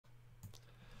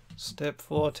Step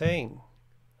 14.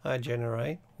 I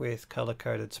generate, with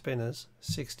color-coded spinners,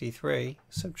 63,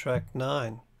 subtract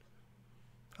 9.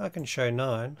 I can show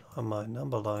 9 on my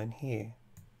number line here.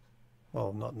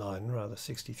 Well, not 9, rather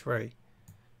 63.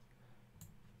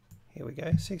 Here we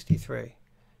go, 63.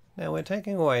 Now we're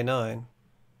taking away 9,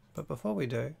 but before we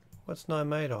do, what's 9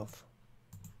 made of?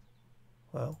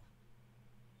 Well,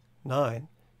 9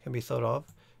 can be thought of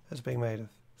as being made of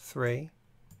 3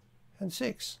 and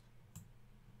 6.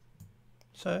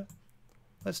 So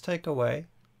let's take away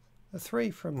the 3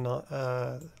 from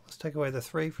let's take away the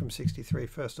 3 from 63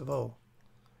 first of all.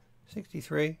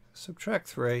 63 subtract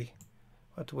 3.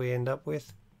 What do we end up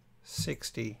with?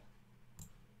 60.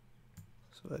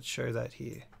 So let's show that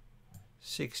here.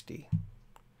 60.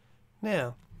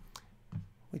 Now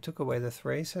we took away the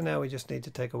 3, so now we just need to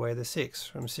take away the 6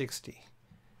 from 60.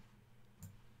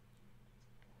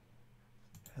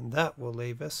 And that will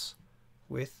leave us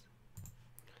with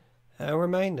our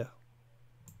remainder.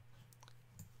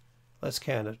 Let's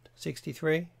count it.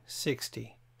 63,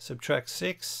 60. Subtract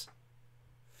 6,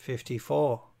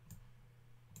 54.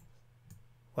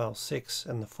 Well, 6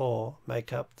 and the 4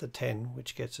 make up the 10,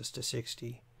 which gets us to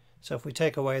 60. So if we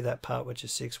take away that part which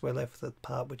is 6, we're left with the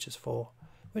part which is 4,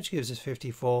 which gives us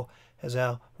 54 as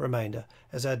our remainder,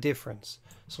 as our difference.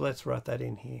 So let's write that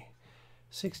in here.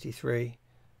 63,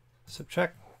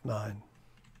 subtract 9,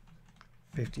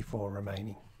 54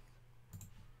 remaining.